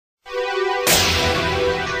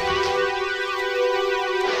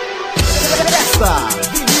Festa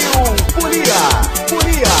Vinil Folia.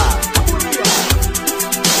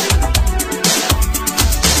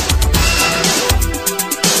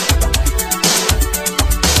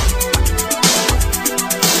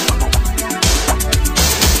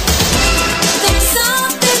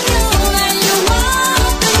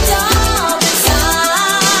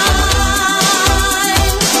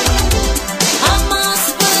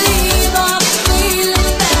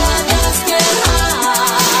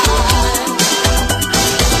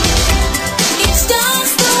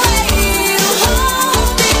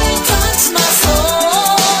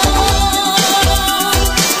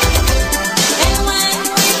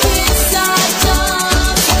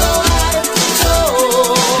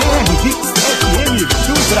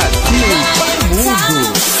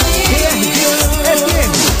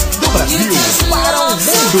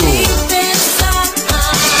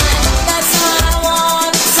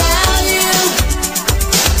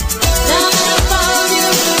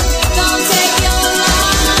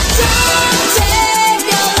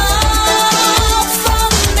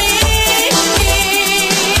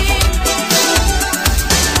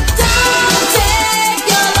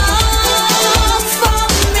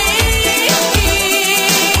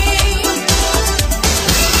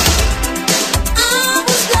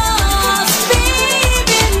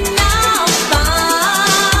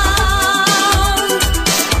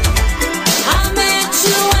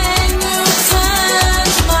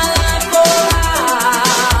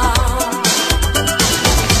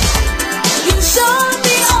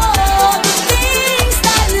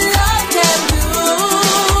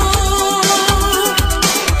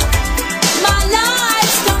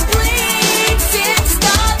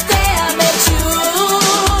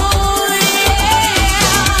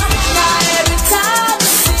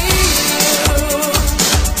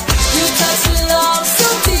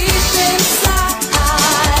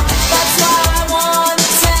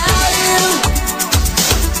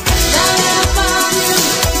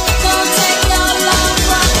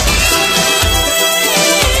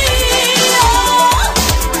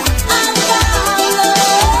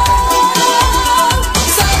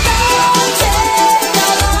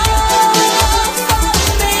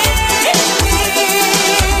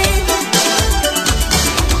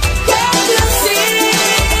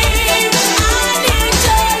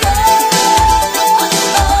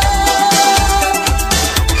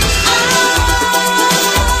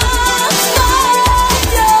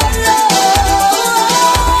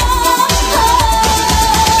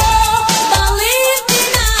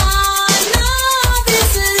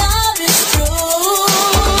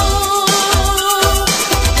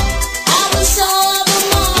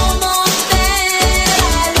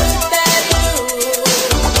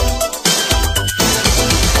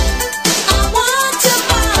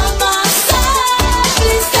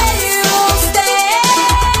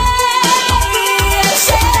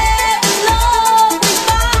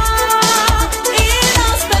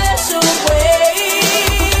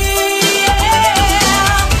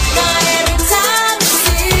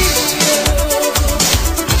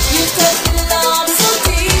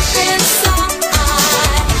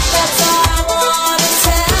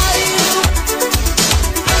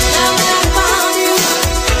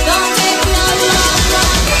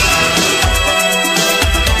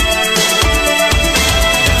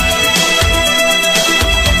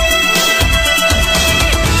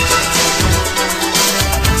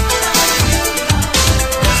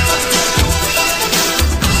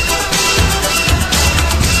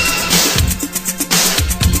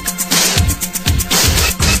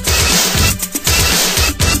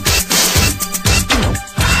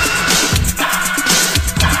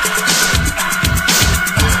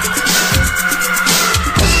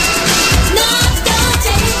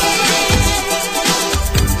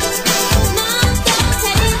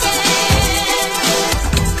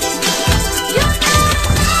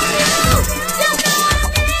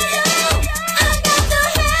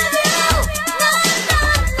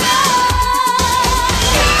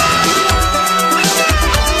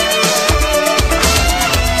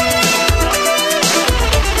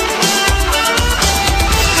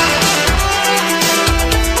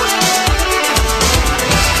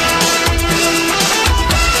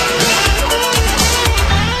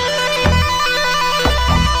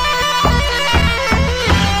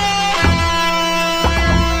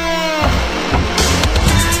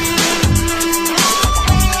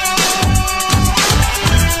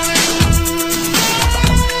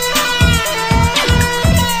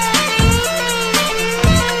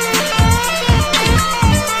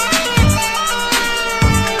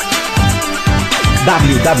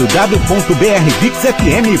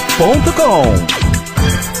 www.brvixfm.com.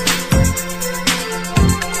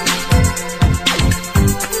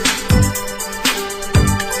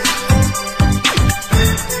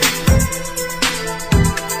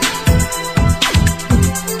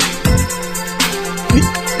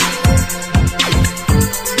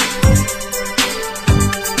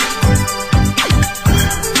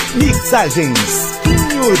 Mixagens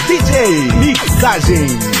Quinho DJ.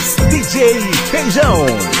 Mixagens DJ Feijão.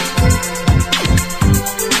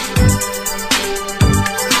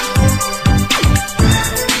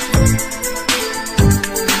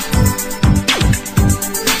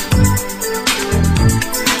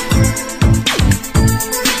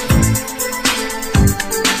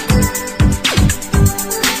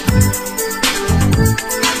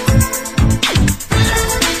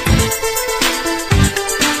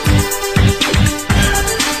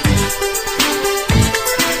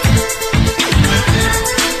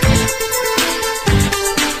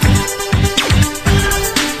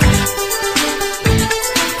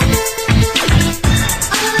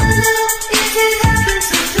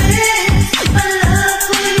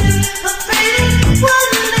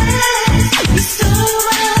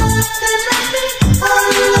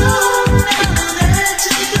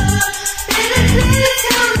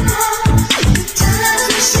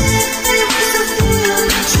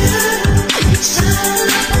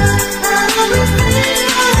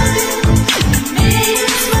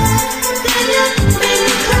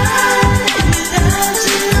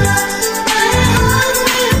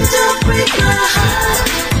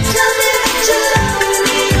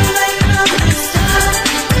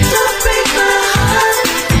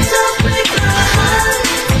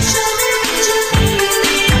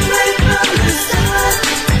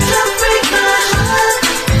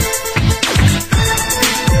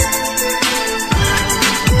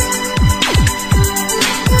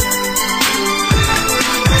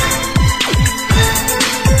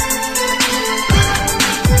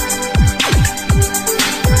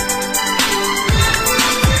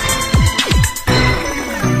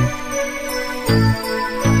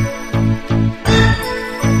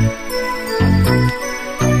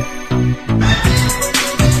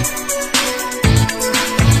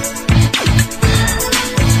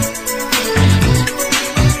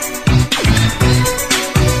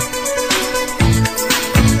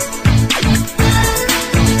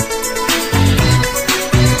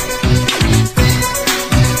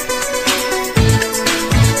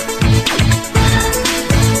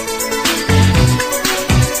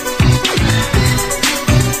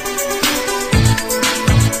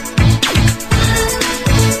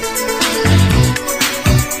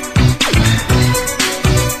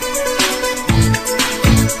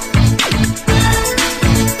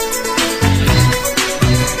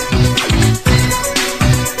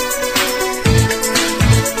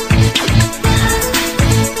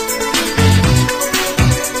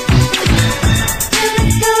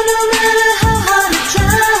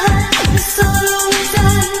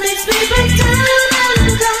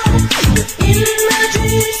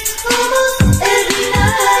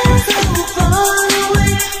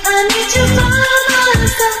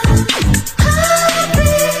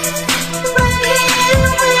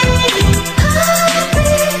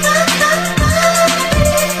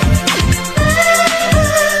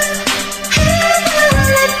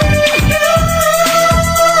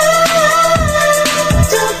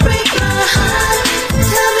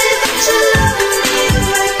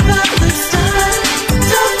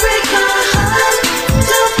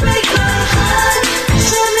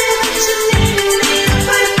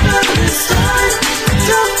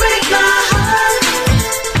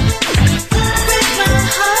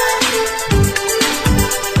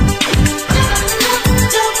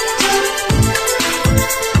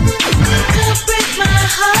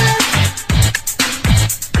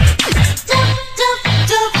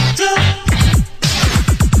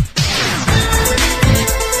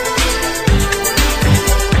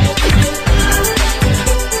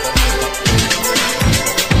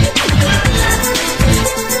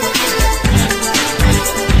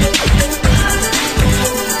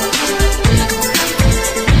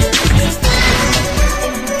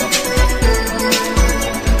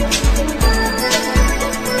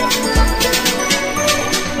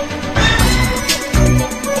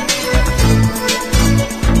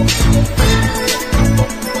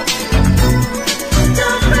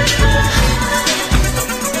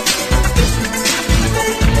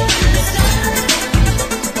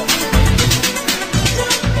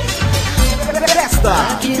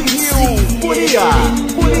 Festa Vinil Folia.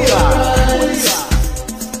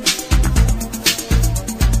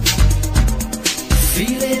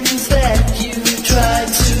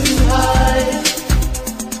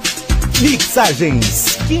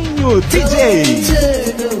 Mixagens Quinho DJ.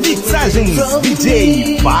 Mixagens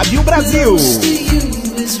DJ Fábio Brasil.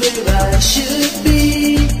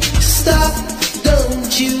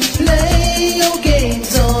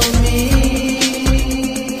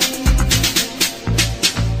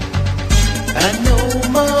 I know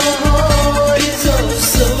my heart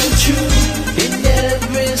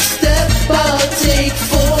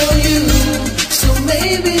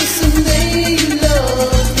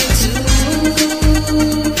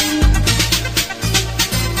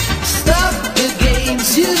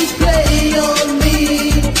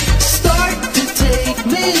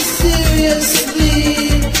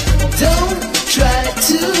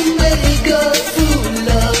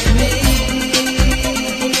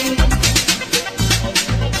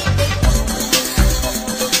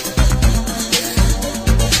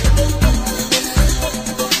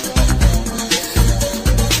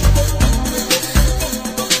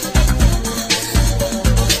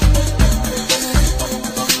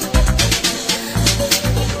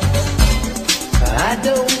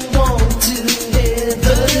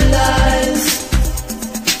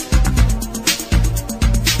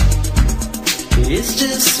It's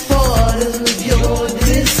just part of your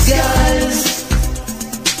disguise.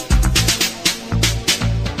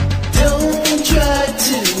 Don't try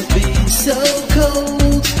to be so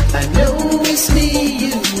cold. I know it's me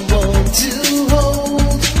you want to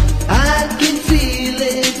hold. I can feel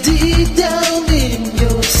it deep down in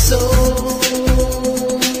your soul.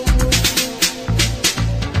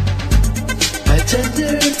 A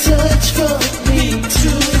tender touch from me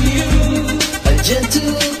to you, a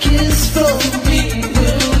gentle kiss from me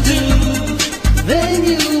will do. Then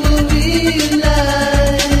you will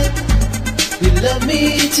realize you love me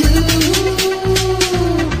too.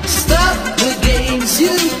 Stop the games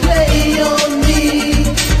you play on me.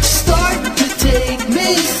 Start to take me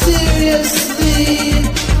seriously.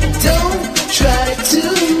 Don't try to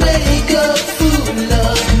make a fool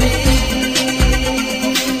of me.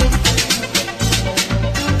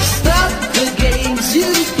 Stop the games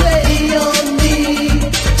you play on me.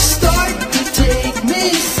 Start to take me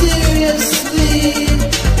seriously.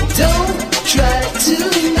 Don't try to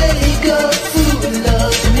make a fool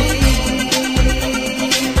of me.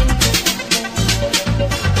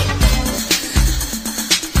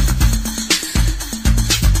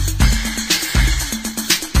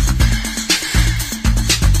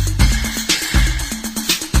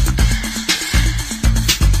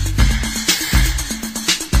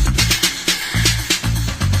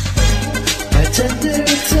 A tender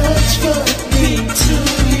touch from me to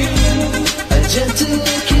you, a gentle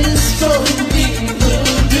kiss from me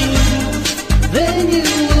will do. Then you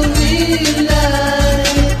will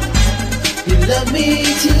realize you love me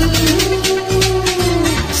too.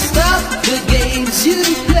 Stop the games you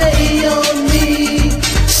play on me.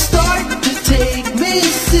 Start to take me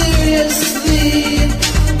seriously.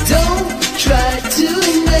 Don't try to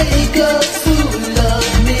make a fool of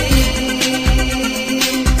me.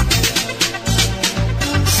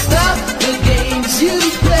 Stop the games you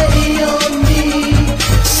play on me.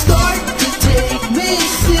 Start to take me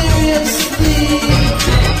seriously.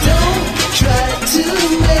 Don't try to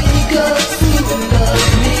make a fool of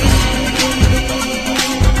me.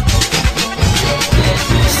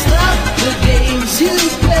 Stop the games you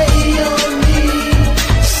play on me.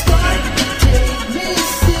 Start to take me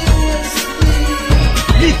seriously.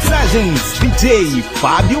 Mixagens DJ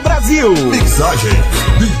Fábio Brasil. Mixagem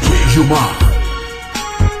DJ Gilmar.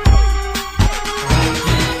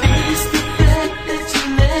 It's the fact that you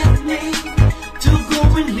left me to go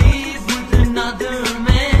and live with another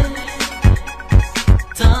man.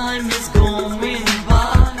 Time is going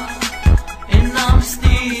by, and I'm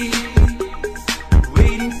still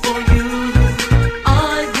waiting for you.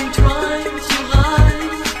 I've been trying to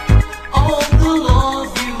hide all the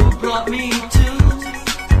love you brought me to.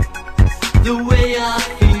 The way I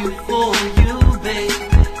feel for you, babe,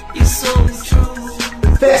 is so true.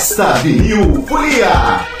 Festa Vinil Folia.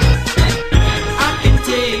 I can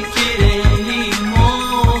take it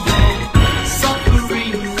anymore.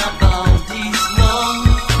 Suffering about this love.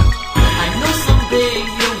 I know someday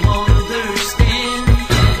you'll understand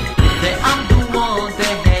that I'm the one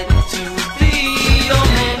that had to be your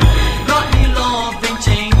man. Brought me love and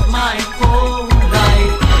changed my whole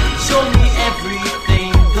life. Show me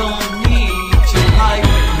everything, don't need to hide.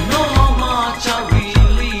 Know how much I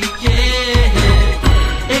really care.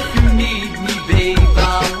 If you need me, babe, I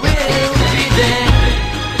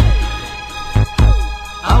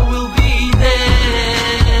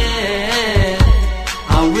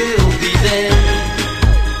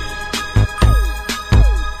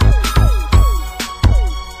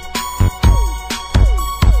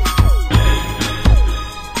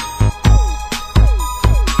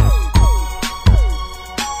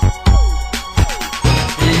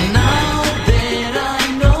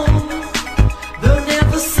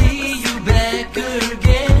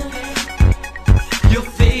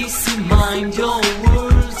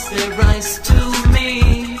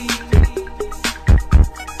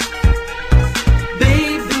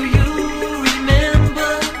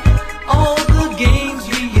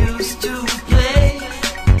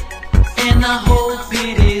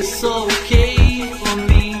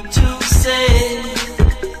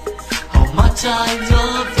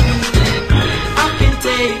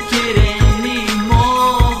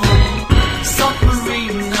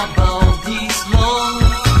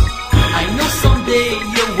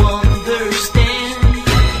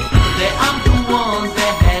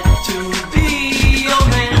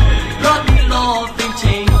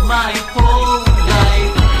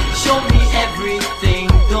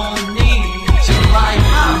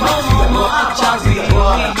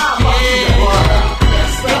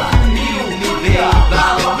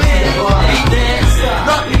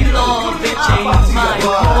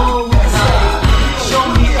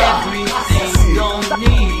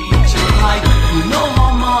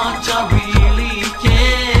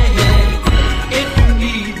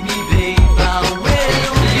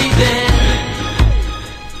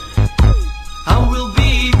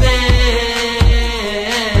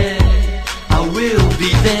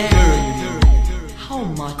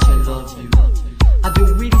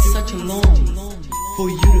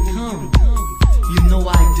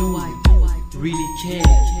care.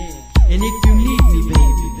 And if you need me,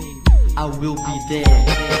 baby, I will be there.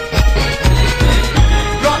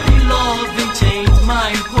 Brought me love and changed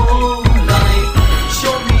my whole life.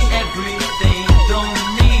 Showed me everything, don't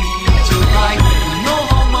need to write. You know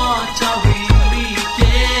how much I really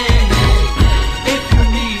care. If you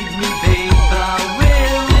need me, babe, I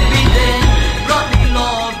will be there. Brought me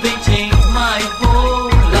love and changed my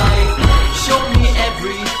whole life. Showed me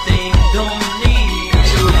everything, don't need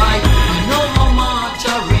to write. You know how much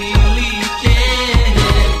I really care.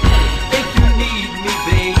 If you need me,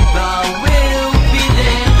 babe, I will be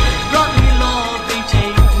there. Brought me love and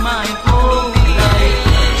changed my whole life.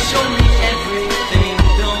 Show me everything,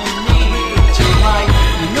 don't need to write.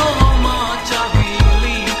 You know how much I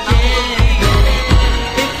really care.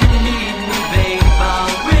 If you need me, babe, I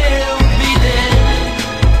will be there.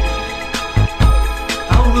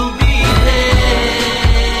 I will be there.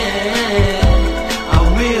 I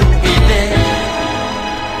will be there.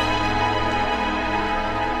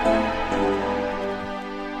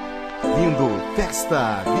 Vindo Festa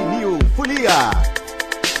Vinil Folia.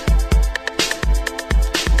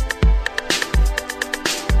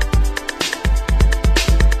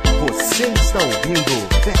 Você está ouvindo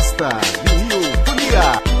Festa Vinil Folia.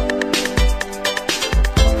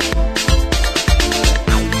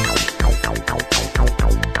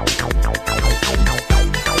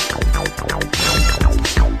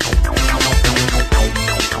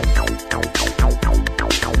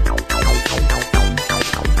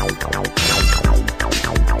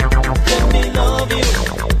 Let me love you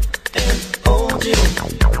and hold you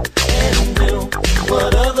and do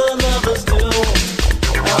what other lovers do.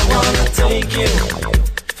 I wanna take you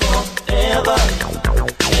forever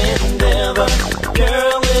and ever,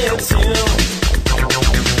 girl, it's you.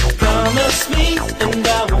 Promise me and I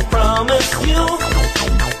will promise you.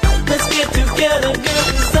 Let's get together, girl,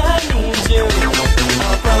 'cause I need you.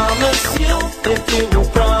 I'll promise you if you will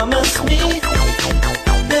promise me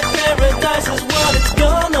that paradise is what it's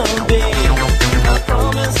gonna be. I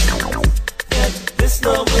promise that this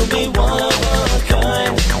love will be one of a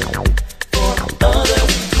kind for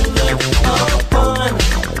others to live upon.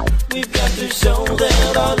 We've got to show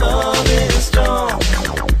that our love is strong,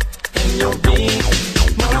 and you'll be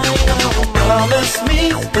mine. Oh, promise me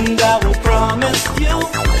and I will promise you.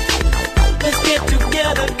 Let's get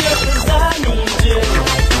together, girl, 'cause I need you.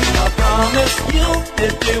 I promise you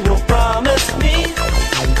if you will promise me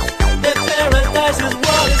that paradise is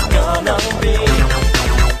what it's gonna be.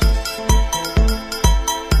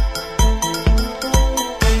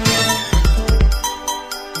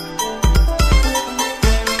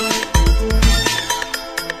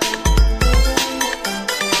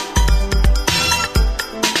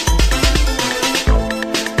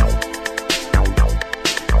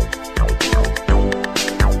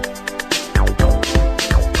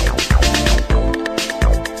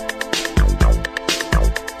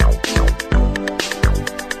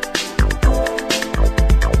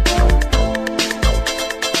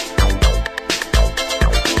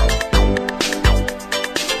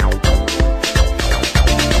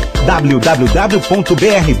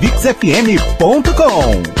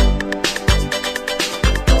 www.brvixfm.com.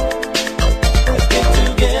 Let's get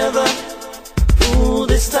together. Ooh,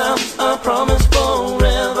 this time I promise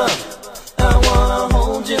forever. I wanna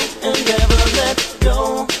hold you and never let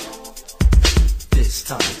go. This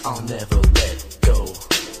time I'll never let go.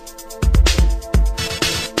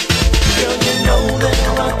 Girl, you know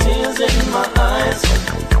there are tears in my eyes,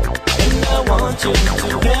 and I want you to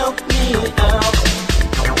help me out.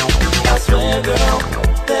 I swear, girl,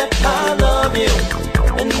 that I love you,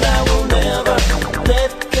 and I will never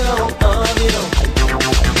let go of you.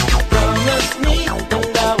 Promise me,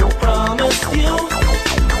 and I will promise you.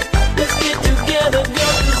 Let's get together,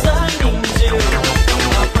 girl, 'cause I need you.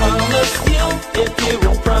 I promise you, if you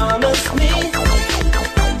will promise me,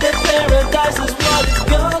 that paradise is what it's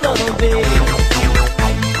gonna be.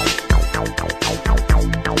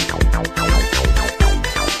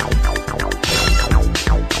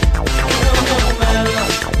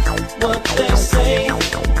 What they say,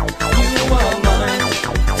 you are mine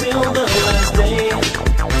till the last day.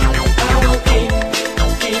 I will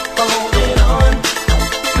keep holding on.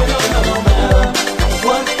 Girl, no matter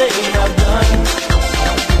what they have done.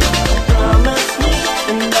 Promise me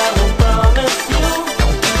and I will promise you.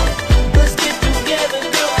 Let's get together,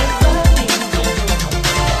 girl, 'cause I need you.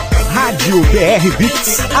 Rádio BR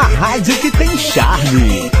Vix, a rádio que tem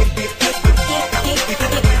charme.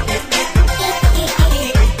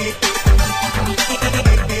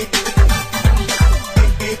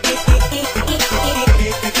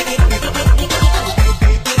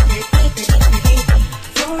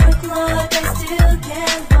 O'clock, I still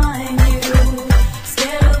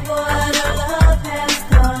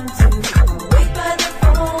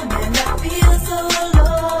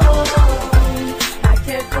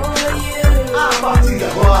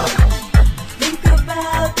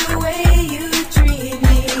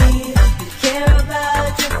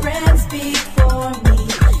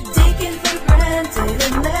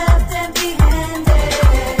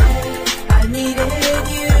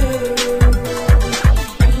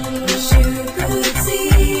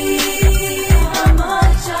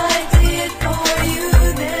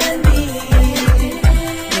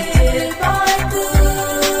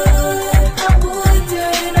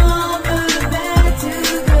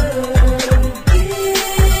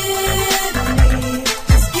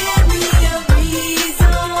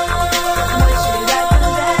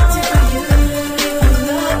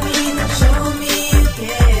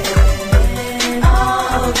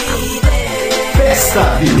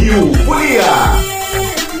Festa Vinil Folia.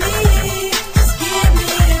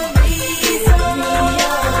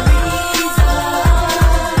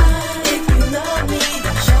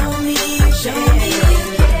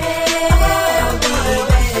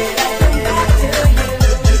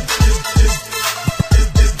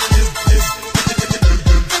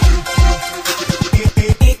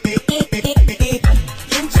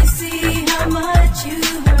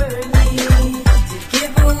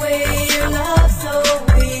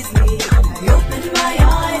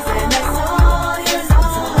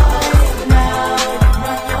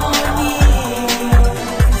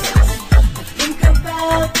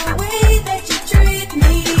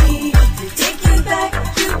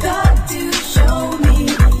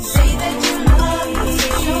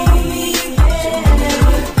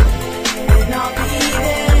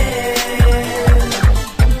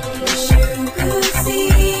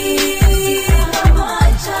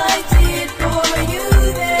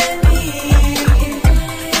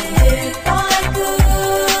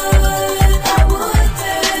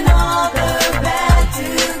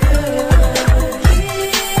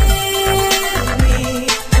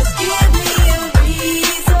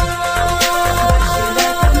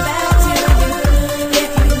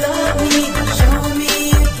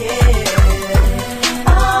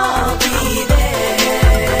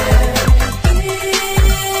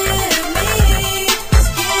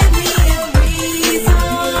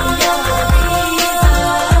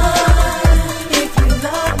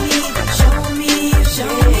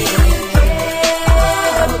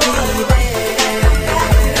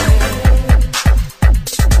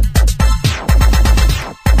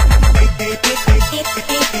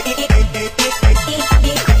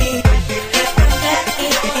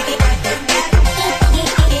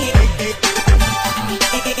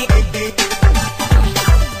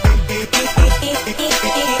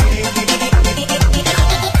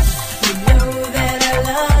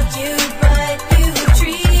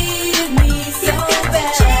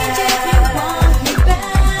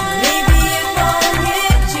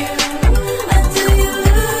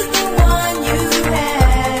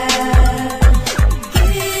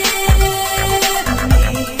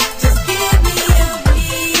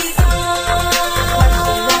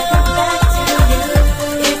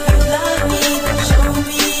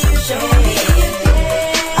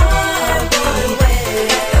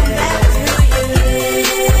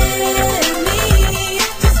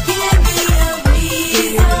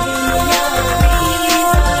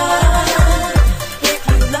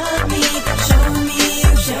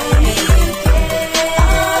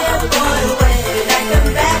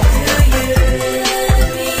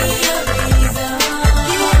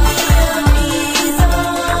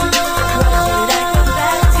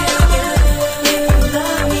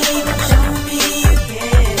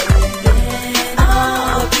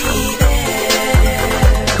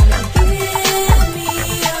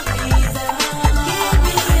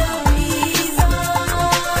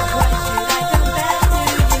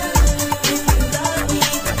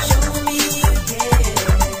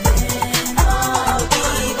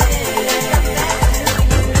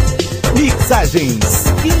 Mixagens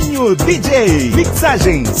Vinho DJ.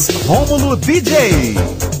 Mixagens Rômulo DJ.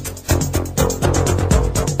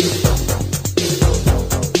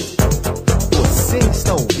 Você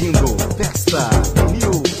está ouvindo Festa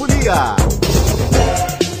Vinil Folia.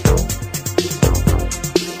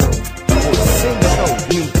 Você está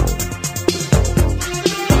ouvindo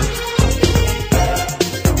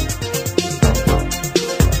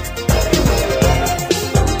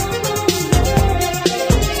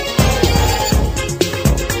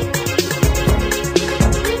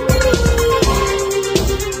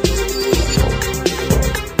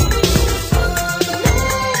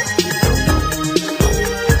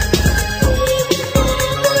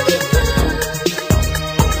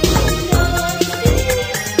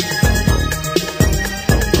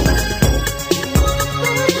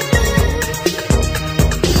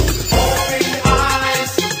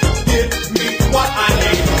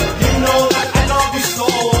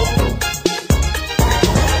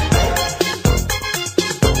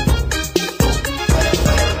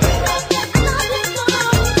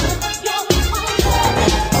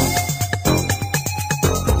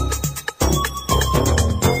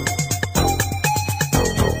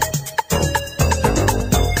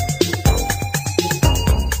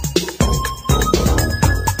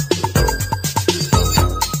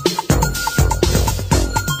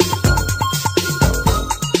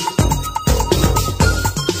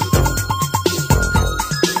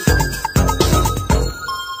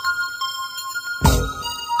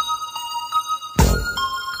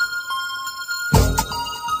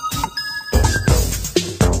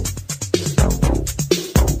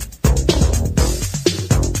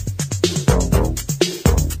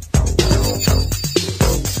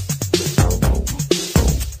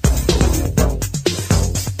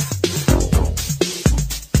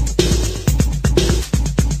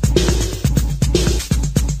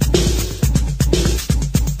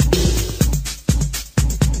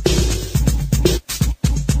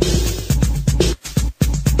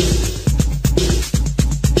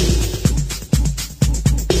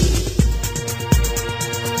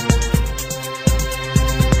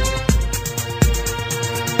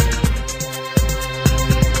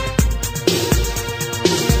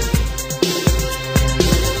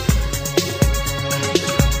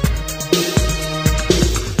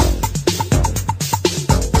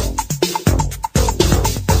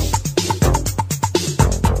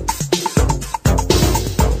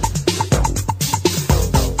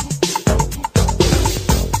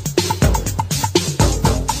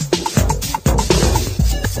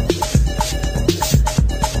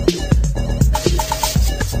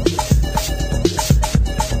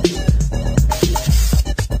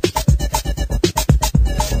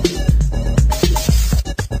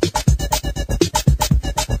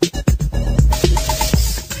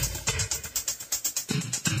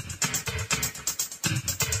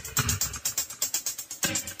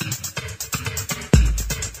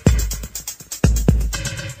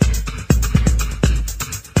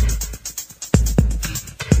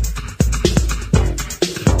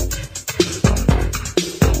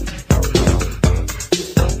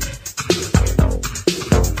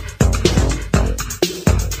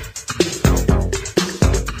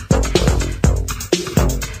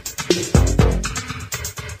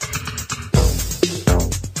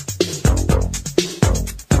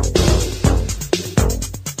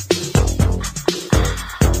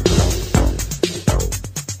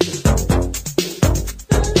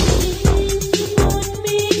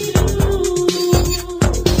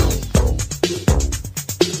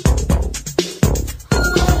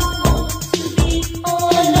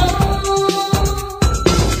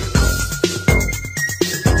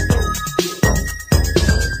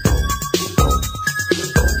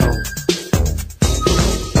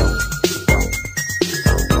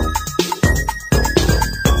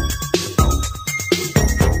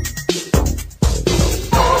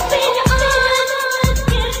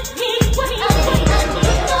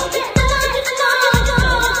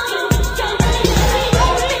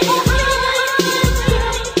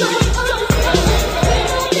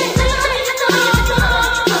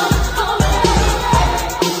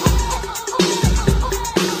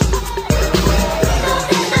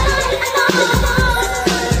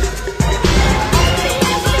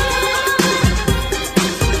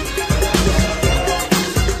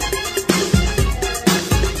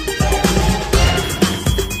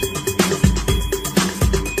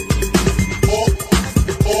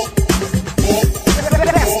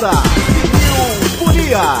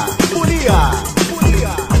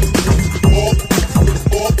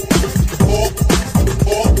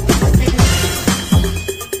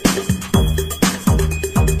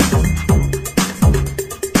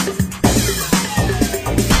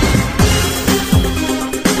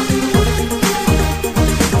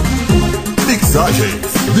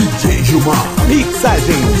Vídeo mais.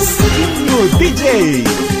 Mixagens no DJ.